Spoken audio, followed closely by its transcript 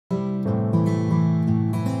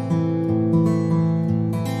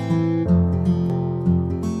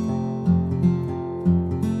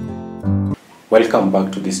Welcome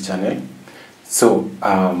back to this channel. So,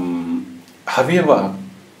 have you ever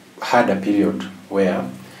had a period where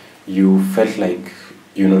you felt like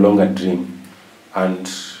you no longer dream, and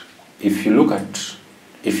if you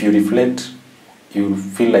reflect, you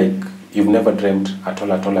feel like you've never dreamt at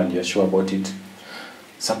all, and you're sure about it?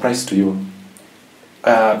 Surprise to you.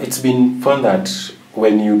 It's been found that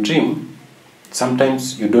when you dream,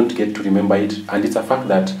 sometimes you don't get to remember it, and it's a fact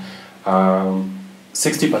that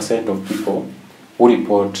 60% of people who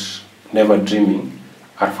report never dreaming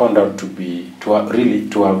are found out to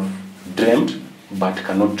have dreamt but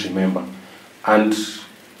cannot remember. And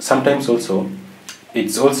sometimes also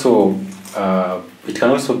it can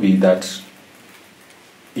also be that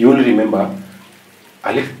you only remember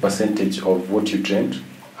a little percentage of what you dreamt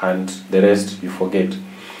and the rest you forget.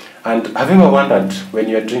 And have you ever wondered, when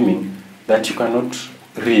you're dreaming, that you cannot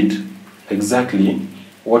read exactly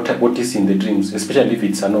what is in the dreams, especially if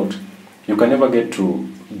it's a note? You can never get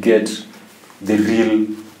the real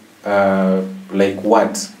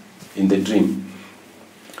words in the dream.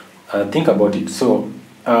 Think about it. So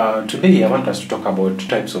today I want us to talk about two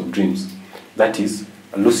types of dreams, that is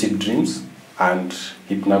lucid dreams and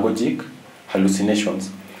hypnagogic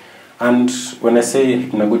hallucinations. And when I say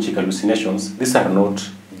hypnagogic hallucinations, these are not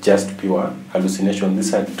just pure hallucinations.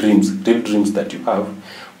 These are dreams, real dreams that you have,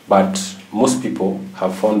 but most people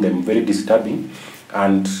have found them very disturbing,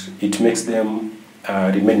 and it makes them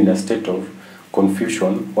remain in a state of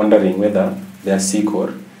confusion, wondering whether they are sick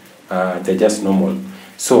or they're just normal.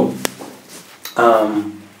 So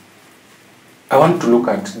I want to look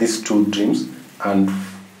at these two dreams, and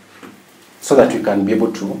so that you can be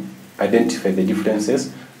able to identify the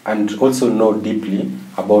differences and also know deeply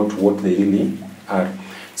about what they really are.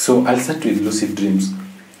 So I'll start with lucid dreams.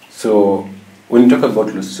 So when you talk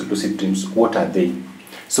about lucid dreams, what are they?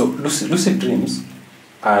 So lucid dreams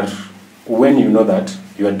are when you know that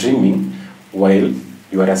you are dreaming while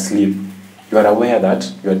you are asleep. You are aware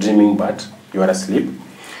that you are dreaming but you are asleep.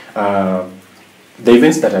 The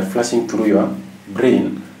events that are flashing through your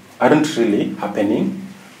brain aren't really happening,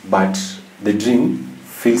 but the dream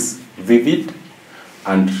feels vivid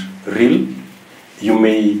and real. You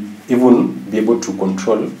may even be able to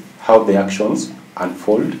control how the actions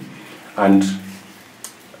unfold, and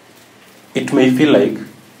it may feel like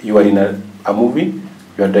you are in a movie,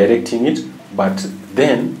 you are directing it, but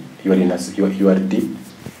then you are deep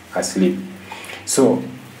asleep. So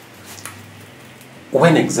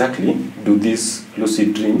when exactly do these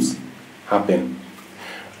lucid dreams happen?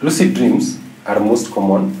 Lucid dreams are most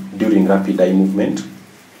common during rapid eye movement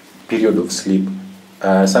period of sleep,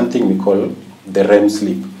 something we call the REM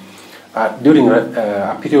sleep.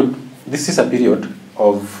 This is a period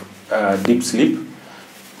of deep sleep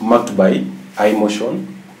marked by eye motion,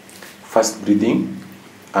 fast breathing,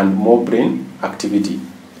 and more brain activity.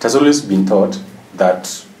 It has always been thought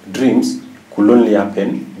that dreams could only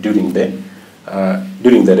happen during the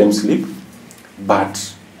REM sleep,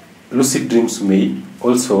 but lucid dreams may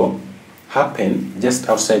also happen just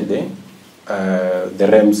outside the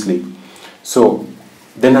REM sleep. So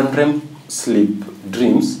the non-REM sleep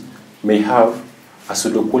dreams may have a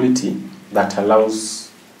pseudo quality that allows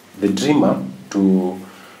the dreamer to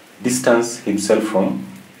distance himself from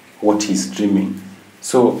what he's dreaming.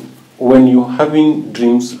 So when you're having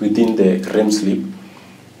dreams within the REM sleep,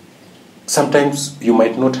 sometimes you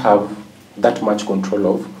might not have that much control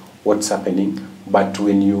of what's happening, but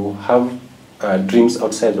when you have dreams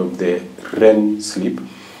outside of the REM sleep,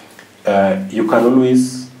 you can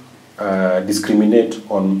always discriminate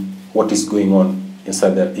on what is going on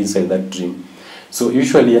inside that dream. So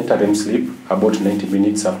usually enter REM sleep about 90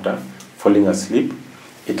 minutes after falling asleep.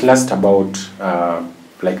 It lasts about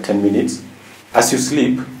 10 minutes. As you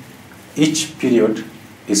sleep, each period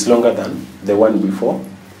is longer than the one before,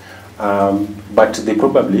 but they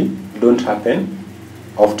probably don't happen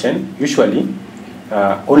often, usually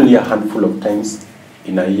only a handful of times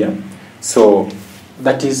in a year. So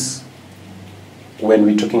that is when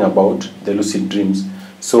we're talking about the lucid dreams.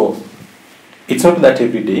 So it's not that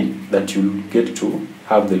every day that you get to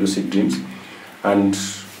have the lucid dreams, and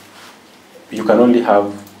you can only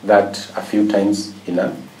have that a few times in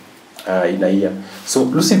a year. So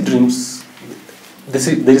lucid dreams, the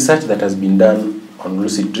research that has been done on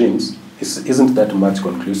lucid dreams isn't that much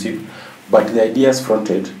conclusive, but the ideas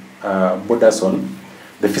fronted borders on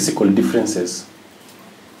the physical differences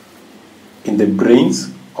in the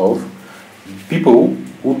brains of people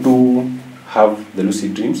who do have the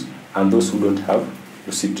lucid dreams and those who don't have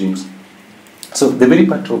lucid dreams. So the very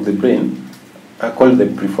part of the brain called the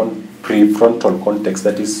prefrontal cortex,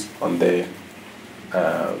 that is on the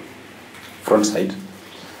front side,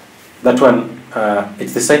 that one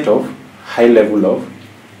it's the site of high level of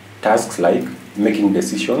tasks like making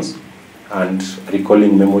decisions and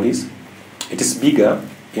recalling memories. It is bigger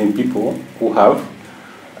in people who have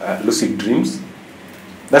lucid dreams.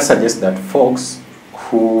 That suggests that folks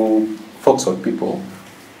or people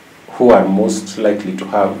who are most likely to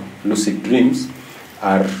have lucid dreams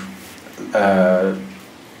are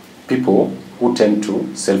people who tend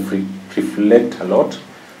to self-reflect a lot,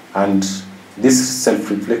 and these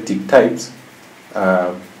self-reflective types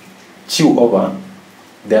chew over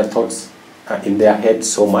their thoughts in their head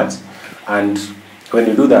so much, and when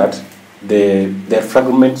you do that, there are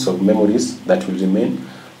fragments of memories that will remain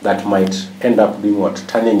that might end up being what?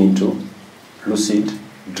 Turning into lucid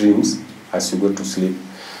dreams as you go to sleep.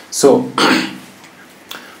 So,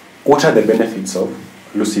 what are the benefits of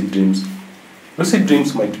lucid dreams? Lucid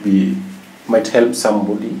dreams might help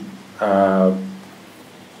somebody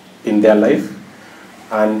in their life,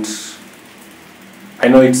 and I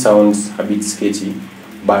know it sounds a bit sketchy,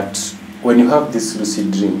 but when you have these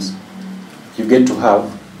lucid dreams, you get to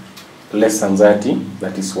have less anxiety.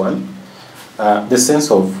 That is one. The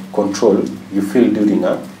sense of control you feel during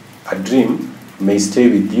a dream may stay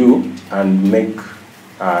with you and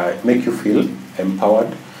make you feel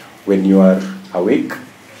empowered when you are awake,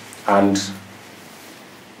 and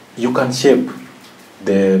you can shape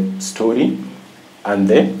the story and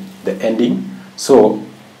the ending. So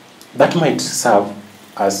that might serve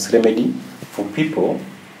as remedy for people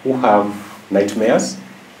who have nightmares,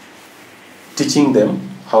 teaching them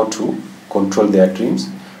how to control their dreams.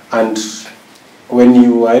 And when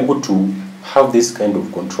you are able to have this kind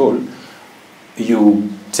of control, you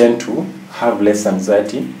tend to have less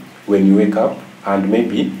anxiety when you wake up, and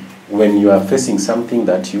maybe when you are facing something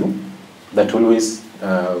that always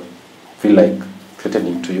feel like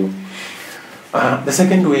threatening to you. The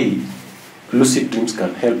second way lucid dreams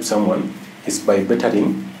can help someone is by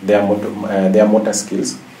bettering their motor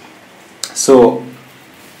skills. So,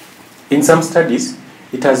 in some studies,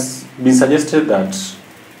 it has been suggested that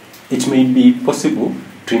it may be possible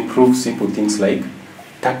to improve simple things like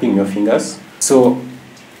tapping your fingers. So,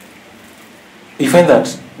 you find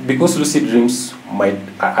that because lucid dreams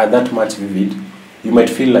are that much vivid, you might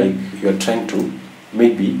feel like you're trying to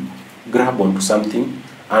maybe grab onto something,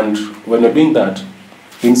 and when you're doing that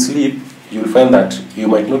in sleep, you'll find that you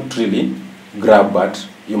might not really grab, but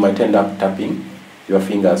you might end up tapping your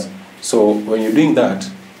fingers. So when you're doing that,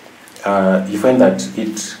 you find that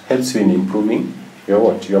it helps you in improving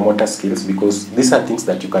your motor skills, because these are things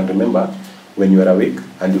that you can remember when you are awake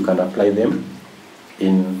and you can apply them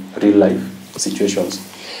in real life situations.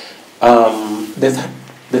 The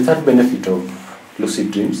third benefit of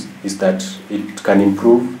lucid dreams is that it can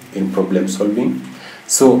improve in problem solving.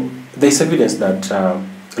 So there's evidence that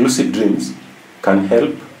lucid dreams can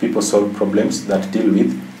help people solve problems that deal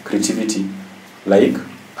with creativity, like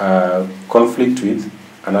conflict with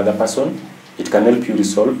another person. It can help you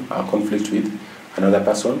resolve a conflict with another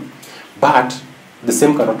person. But the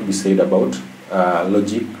same cannot be said about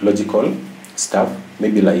logical stuff,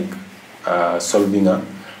 maybe like solving a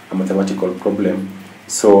mathematical problem.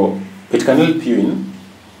 So it can help you in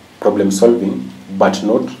problem solving, but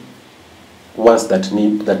not ones that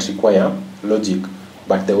require logic,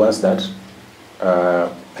 but the ones that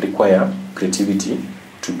require creativity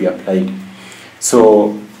to be applied.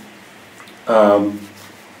 So the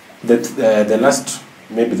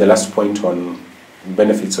last point on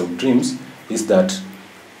benefits of dreams is that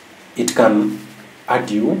it can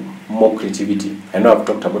add you more creativity. I know I've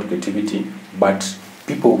talked about creativity, but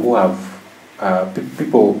people who have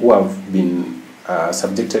been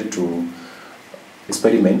subjected to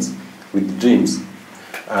experiments with dreams,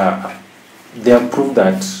 they have proved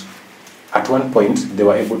that at one point they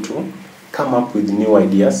were able to come up with new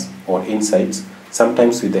ideas or insights,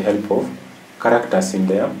 sometimes with the help of characters in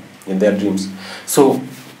their dreams. So,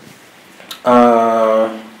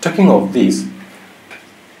 talking of this,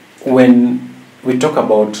 when we talk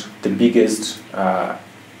about the biggest, can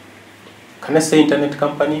I say internet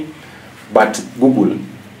company, but Google,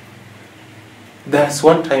 there's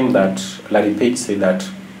one time that Larry Page said that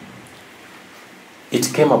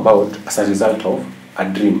it came about as a result of a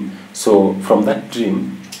dream. So from that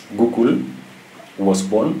dream, Google was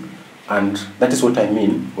born, and that is what I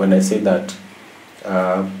mean when I say that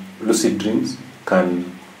lucid dreams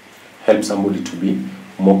can help somebody to be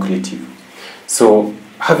more creative. So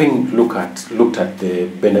having looked at the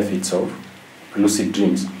benefits of lucid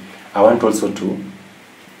dreams, I want also to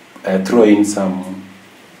throw in some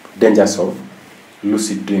dangers of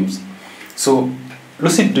lucid dreams. So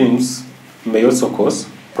lucid dreams may also cause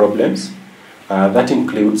problems. That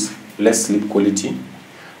includes less sleep quality,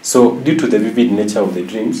 So due to the vivid nature of the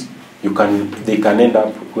dreams, they can end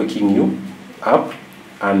up waking you up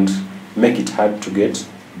and make it hard to get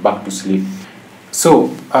back to sleep.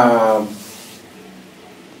 So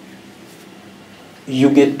you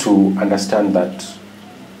get to understand that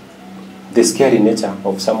the scary nature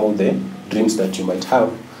of some of the dreams that you might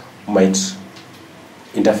have might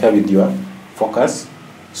interfere with your focus.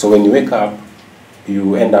 So when you wake up,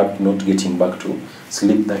 you end up not getting back to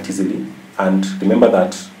sleep that easily. And remember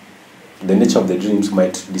that the nature of the dreams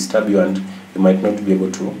might disturb you and you might not be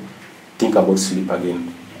able to think about sleep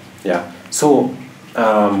again. Yeah. So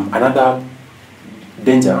another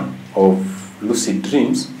danger of lucid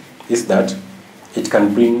dreams is that it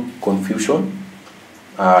can bring confusion.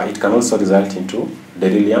 It can also result into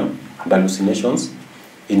delirium and hallucinations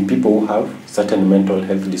in people who have certain mental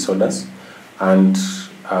health disorders. And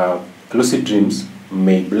lucid dreams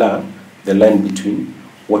may blur the line between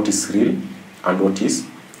what is real and what is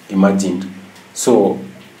imagined. So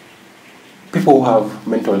people who have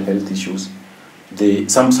mental health issues,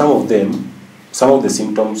 some of the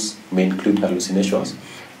symptoms may include hallucinations,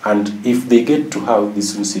 and if they get to have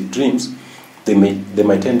these lucid dreams, it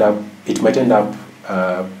might end up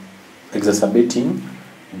exacerbating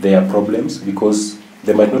their problems, because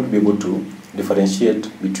they might not be able to differentiate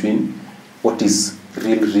between what is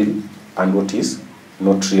real and what is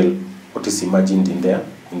not real, what is imagined in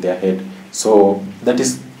their head. So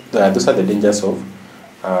those are the dangers of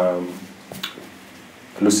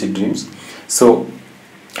lucid dreams. So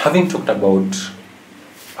having talked about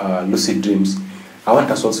lucid dreams, I want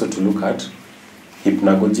us also to look at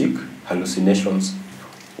hypnagogic hallucinations.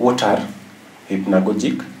 What are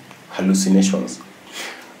hypnagogic hallucinations?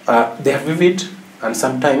 They are vivid and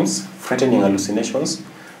sometimes frightening hallucinations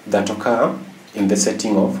that occur in the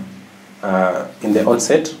setting of, in the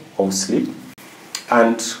onset of sleep.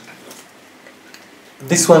 And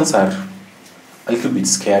these ones are a little bit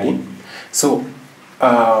scary. So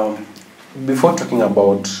before talking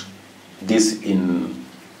about this in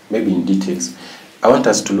details, I want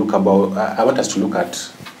us to look at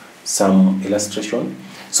some illustration.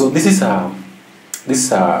 So this is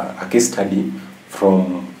a case study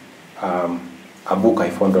from a book I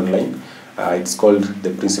found online. It's called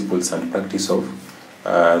The Principles and Practice of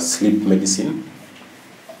Sleep Medicine.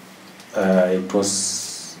 It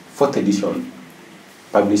was 4th edition,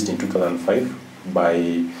 published in 2005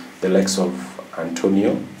 by the likes of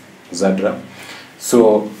Antonio Zadra.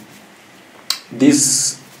 So they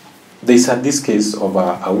had this case of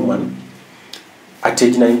a woman. At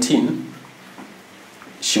age 19,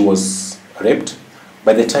 she was raped.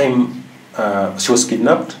 By the time she was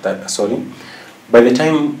kidnapped, by the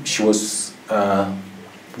time she was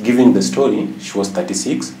giving the story, she was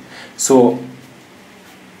 36. So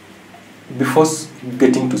before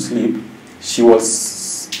getting to sleep, she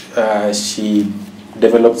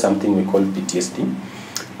developed something we call PTSD.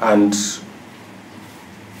 And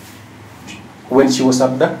when she was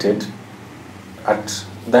abducted at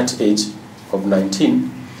that age of 19,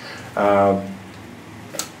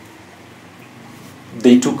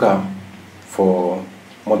 they took her for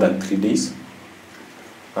more than 3 days.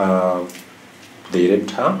 They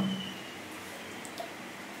raped her,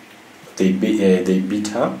 they beat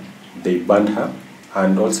her, they burned her,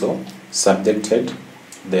 and also subjected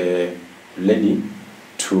the lady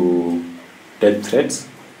to death threats.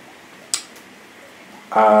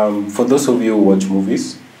 For those of you who watch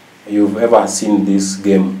movies, you've ever seen this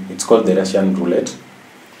game. It's called the Russian roulette.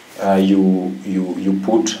 You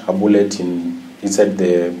put a bullet inside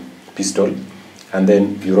the pistol, and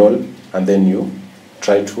then you roll, and then you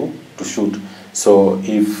try to shoot. So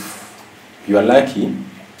if you are lucky,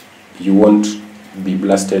 you won't be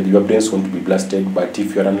blasted, your brains won't be blasted. But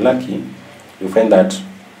if you're unlucky, you find that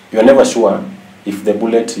you're never sure if the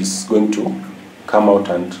bullet is going to come out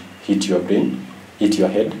and hit your brain, hit your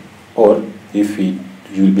head, or if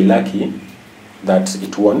you'll be lucky that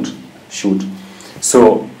it won't shoot.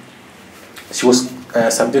 So she was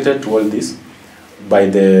subjected to all this by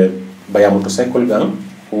a motorcycle gang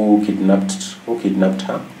who kidnapped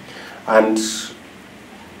her. And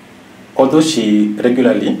although she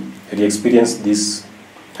regularly re-experienced these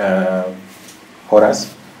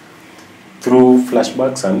horrors through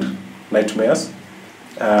flashbacks and nightmares,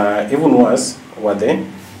 even worse were the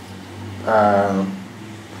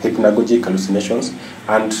hypnagogic hallucinations.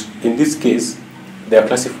 And in this case, they are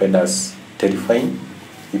classified as terrifying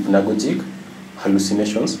hypnagogic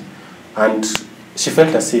hallucinations. And she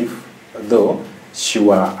felt as if, though she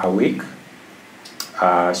were awake,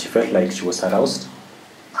 she felt like she was aroused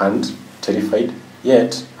and terrified,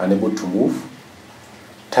 yet unable to move.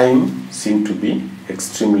 Time seemed to be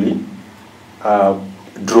extremely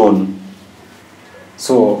drone.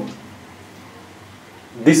 So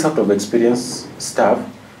this out of experience stuff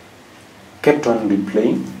kept on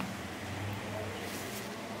replaying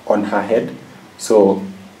on her head. So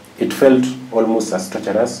it felt almost as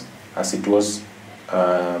torturous as it was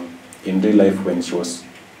in real life when she was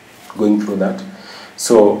going through that.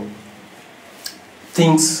 So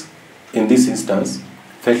things in this instance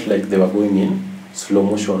felt like they were going in slow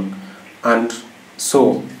motion. And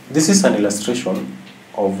so this is an illustration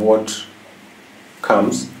of what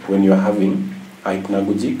comes when you are having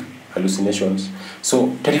hypnagogic hallucinations.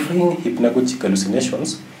 So terrifying hypnagogic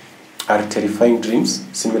hallucinations are terrifying dreams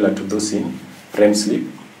similar to those in REM sleep.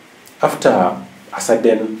 After a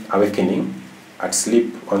sudden awakening at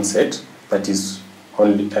sleep onset, that is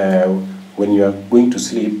only when you are going to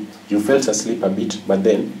sleep, you felt asleep a bit, but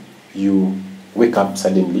then you wake up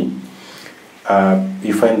suddenly.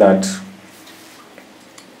 You find that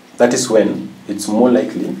that is when it's more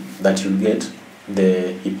likely that you'll get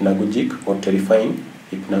the hypnagogic or terrifying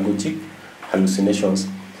hypnagogic hallucinations.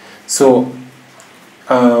 So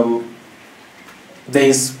there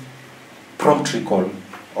is prompt recall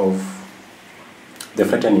of the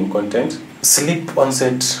frightening content. Sleep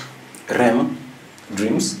onset REM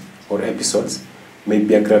dreams or episodes may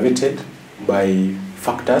be aggravated by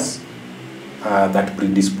factors that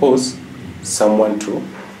predispose someone to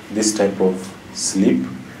this type of sleep.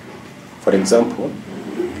 For example,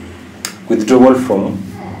 withdrawal from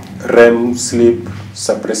REM sleep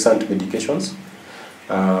suppressant medications,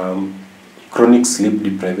 chronic sleep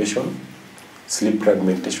deprivation, sleep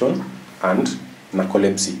fragmentation, and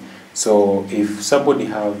narcolepsy. So if somebody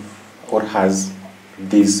has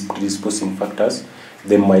these predisposing factors,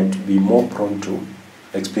 they might be more prone to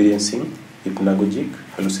experiencing hypnagogic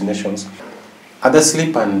hallucinations. Other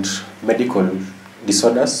sleep and medical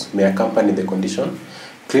disorders may accompany the condition.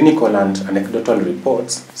 Clinical and anecdotal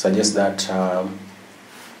reports suggest that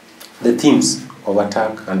the themes of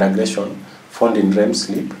attack and aggression found in REM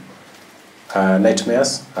sleep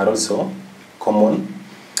nightmares are also common.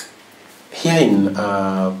 Here in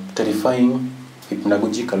terrifying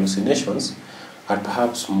hypnagogic hallucinations are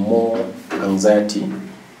perhaps more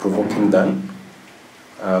anxiety-provoking than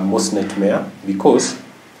most nightmare, because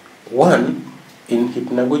one, in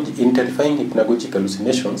terrifying hypnagogic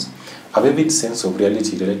hallucinations, a vivid sense of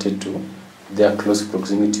reality related to their close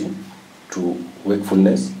proximity to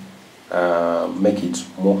wakefulness make it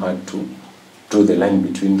more hard to draw the line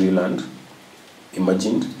between real and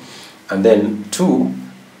imagined. And then two,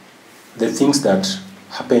 the things that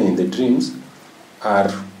happen in the dreams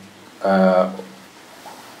are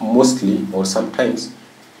mostly or sometimes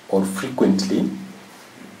or frequently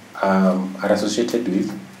are associated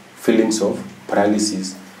with feelings of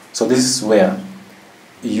paralysis. So this is where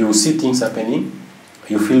you see things happening,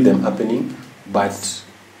 you feel them happening, but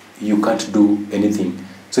you can't do anything.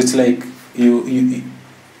 So it's like you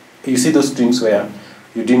see those dreams where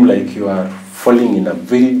you dream like you are falling in a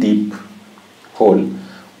very deep hole,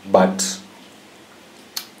 but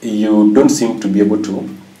you don't seem to be able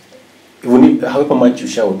to, even if, however much you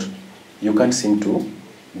shout, you can't seem to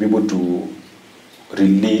be able to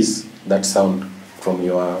release that sound from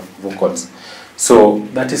your vocals. So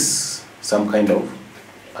that is some kind of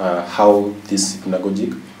how these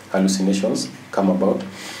hypnagogic hallucinations come about.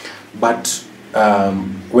 But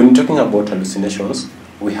when talking about hallucinations,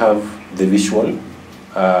 we have the visual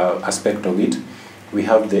aspect of it, we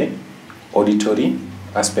have the auditory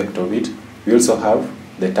aspect of it, we also have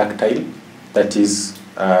the tactile, that is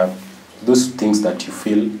those things that you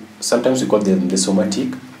feel. Sometimes we call them the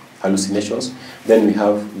somatic hallucinations. Then we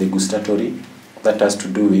have the gustatory, that has to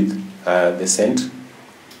do with the scent.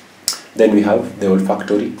 Then we have the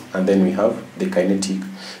olfactory, and then we have the kinetic.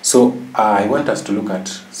 So I want us to look at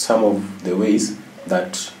some of the ways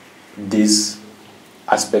that these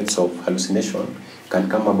aspects of hallucination can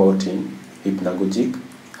come about in hypnagogic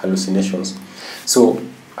hallucinations. So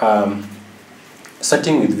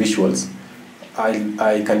starting with visuals,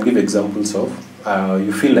 I can give examples of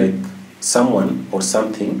you feel like someone or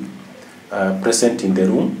something present in the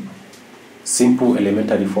room. Simple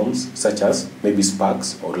elementary forms such as maybe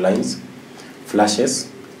sparks or lines,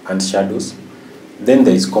 flashes and shadows. Then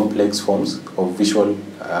there is complex forms of visual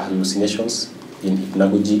hallucinations in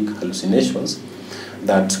hypnagogic hallucinations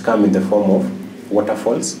that come in the form of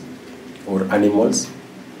waterfalls or animals,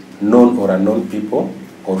 known or unknown people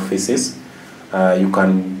or faces. You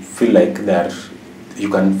can feel like they're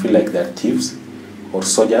thieves or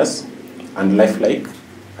soldiers, and lifelike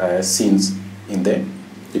scenes in the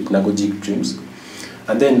hypnagogic dreams.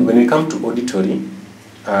 And then when we come to auditory,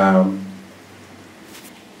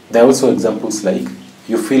 there are also examples like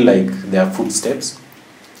you feel like there are footsteps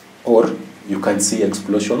or you can see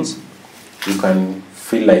explosions, you can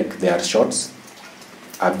feel like there are shots,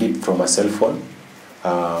 a beep from a cell phone,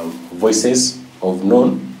 voices of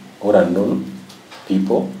known or unknown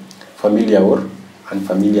people, familiar or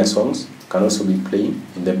unfamiliar songs can also be playing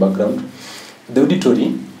in the background. The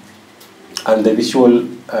auditory and the visual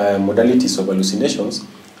modalities of hallucinations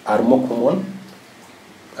are more common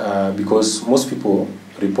because most people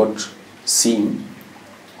report seeing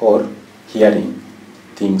or hearing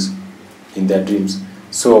things in their dreams.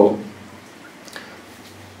 So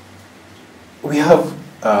we have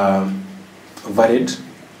varied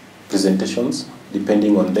presentations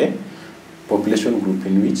depending on the population group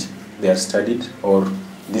in which they are studied or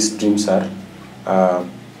these dreams are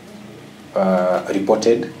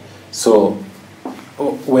reported. So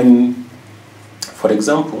when, for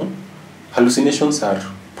example, hallucinations are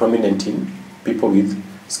prominent in people with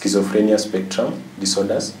schizophrenia spectrum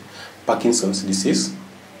disorders, Parkinson's disease,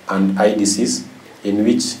 and eye disease, in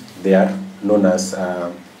which they are known as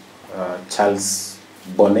Charles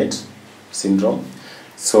Bonnet syndrome.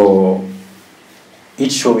 So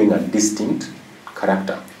each showing a distinct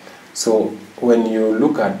character. So when you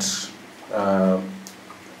look at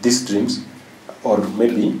these dreams, or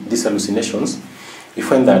maybe these hallucinations, you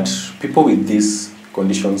find that people with these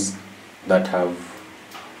conditions that have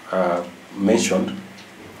mentioned,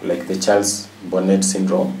 like the Charles Bonnet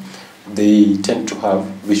syndrome, they tend to have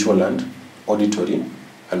visual and auditory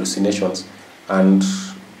hallucinations. And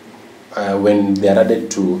when they are added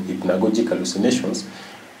to hypnagogic hallucinations,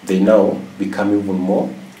 they now become even more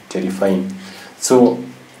terrifying. So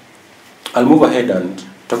I'll move ahead and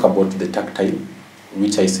talk about the tactile,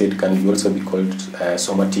 which I said can also be called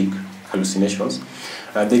somatic hallucinations.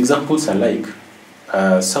 The examples are like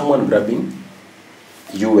someone grabbing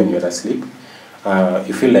you when you're asleep.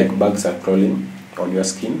 You feel like bugs are crawling on your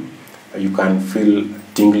skin. You can feel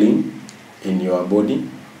tingling in your body,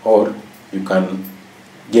 or you can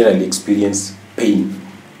generally experience pain.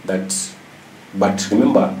 But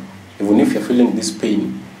remember, even if you're feeling this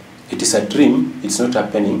pain, it is a dream, it's not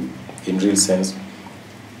happening in real sense.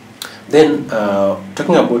 Then,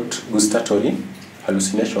 talking about gustatory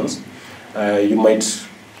hallucinations, you might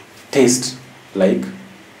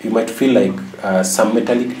feel like some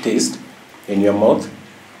metallic taste in your mouth,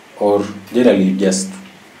 or generally you just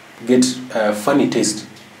get a funny taste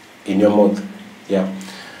in your mouth. Yeah.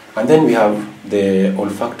 And then we have the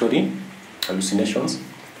olfactory hallucinations.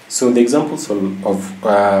 So the examples of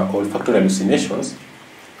olfactory hallucinations,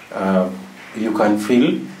 you can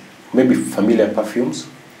feel maybe familiar perfumes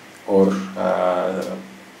or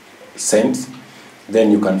scents.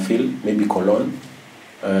 Then you can feel maybe cologne.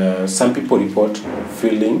 Some people report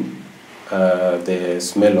feeling the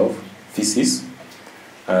smell of feces.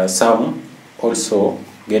 Some also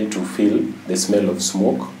get to feel the smell of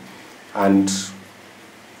smoke, and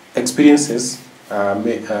experiences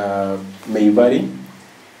may vary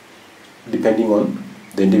depending on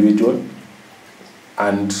the individual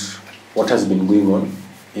and what has been going on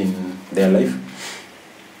in their life.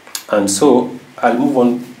 And so I'll move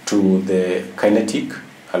on to the kinetic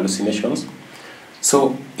hallucinations.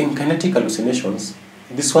 So in kinetic hallucinations,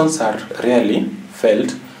 these ones are rarely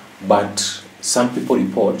felt, but some people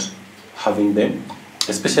report having them,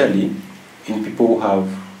 especially in people who have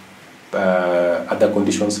other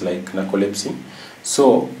conditions like narcolepsy.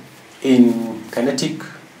 So in kinetic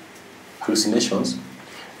hallucinations,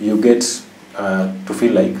 you get to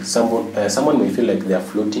feel like someone may feel like they are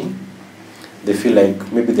floating. They feel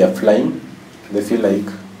like maybe they are flying. They feel like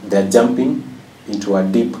they are jumping into a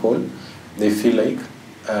deep hole. They feel like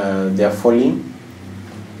they are falling,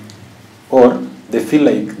 or they feel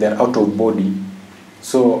like they are out of body.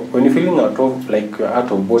 So when you're feeling out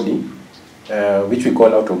of body, which we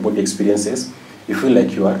call out of body experiences, you feel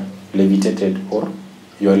like you are levitated or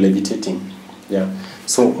you are levitating. Yeah.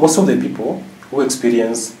 So most of the people who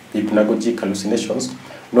experience hypnagogic hallucinations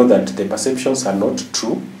know that the perceptions are not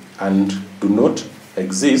true and do not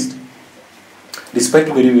exist, despite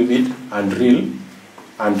very vivid and real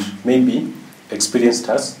and maybe experienced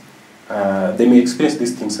as they may experience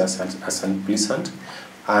these things as unpleasant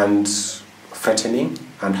and threatening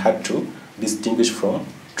and hard to distinguish from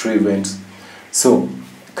true events. So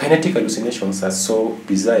kinetic hallucinations are so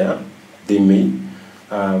bizarre, they may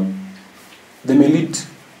lead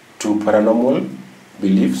to paranormal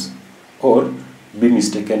beliefs or be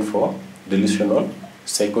mistaken for delusional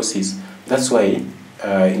psychosis. That's why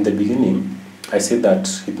in the beginning I said that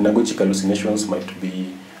hypnagogic hallucinations might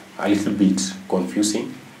be a little bit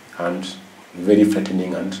confusing and very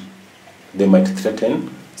threatening, and they might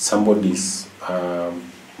threaten somebody's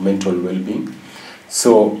mental well-being.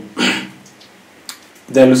 So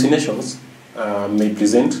The hallucinations may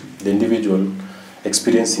present the individual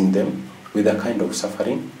experiencing them with a kind of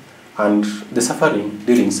suffering, and the suffering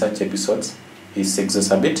during such episodes is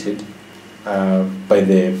exacerbated by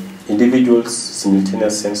the individual's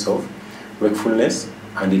simultaneous sense of wakefulness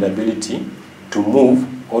and inability to move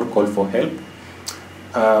or call for help.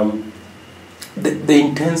 The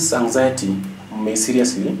intense anxiety may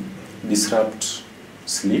seriously disrupt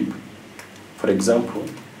sleep. For example,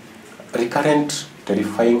 recurrent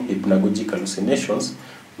terrifying hypnagogic hallucinations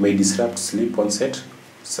may disrupt sleep onset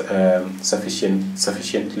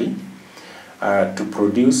sufficiently to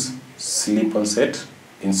produce sleep onset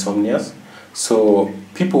insomnias. So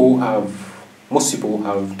most people who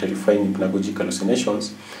have terrifying hypnagogic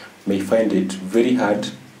hallucinations may find it very hard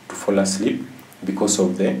to fall asleep because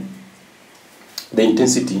of the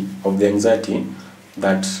intensity of the anxiety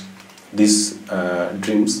that these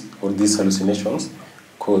dreams or these hallucinations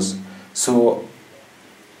cause. So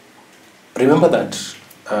remember that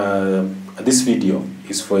this video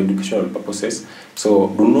is for educational purposes, so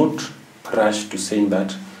do not rush to saying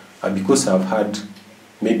that because I've had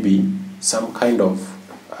maybe some kind of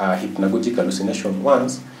hypnagogic hallucination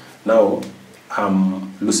once, now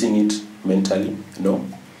I'm losing it mentally. No.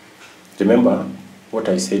 Remember what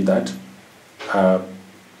I said, that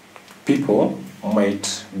people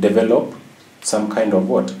might develop some kind of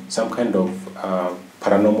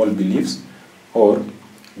paranormal beliefs, or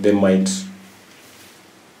they might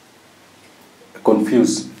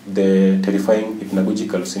confuse the terrifying hypnagogic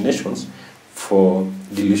hallucinations for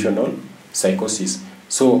delusional psychosis.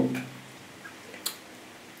 So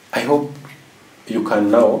I hope you can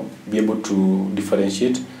now be able to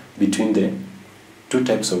differentiate between the two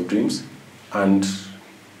types of dreams. And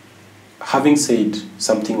having said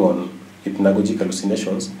something on hypnagogic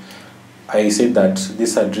hallucinations, I said that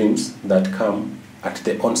these are dreams that come at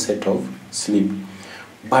the onset of sleep.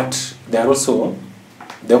 But there are also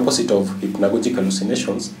the opposite of hypnagogic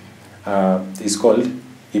hallucinations is called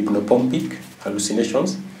hypnopompic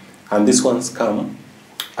hallucinations, and these ones come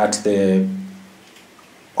at the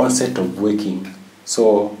onset of waking.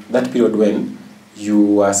 So that period when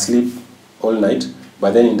you are asleep all night,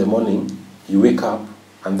 but then in the morning you wake up,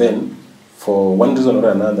 and then for one reason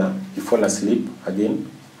or another you fall asleep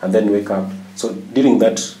again and then wake up. So during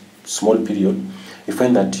that small period, you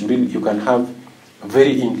find that you can have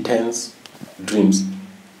very intense dreams.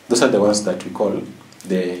 Those are the ones that we call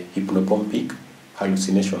the hypnopompic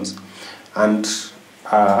hallucinations. And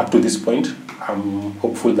up to this point, I'm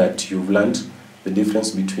hopeful that you've learned the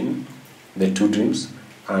difference between the two dreams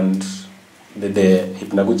and the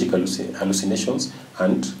hypnagogic hallucinations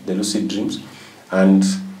and the lucid dreams, and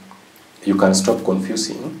you can stop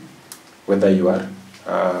confusing whether you are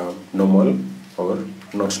normal or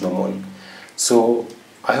not normal. So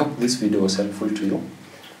I hope this video was helpful to you.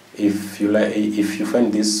 If you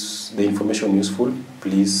find the information useful,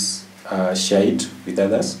 please share it with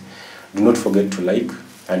others. Do not forget to like,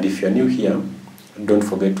 and if you are new here, don't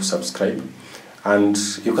forget to subscribe. And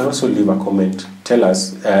you can also leave a comment. Tell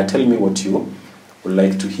me what you would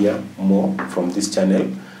like to hear more from this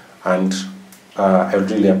channel, and I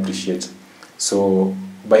would really appreciate. So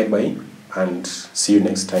bye bye, and see you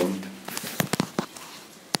next time.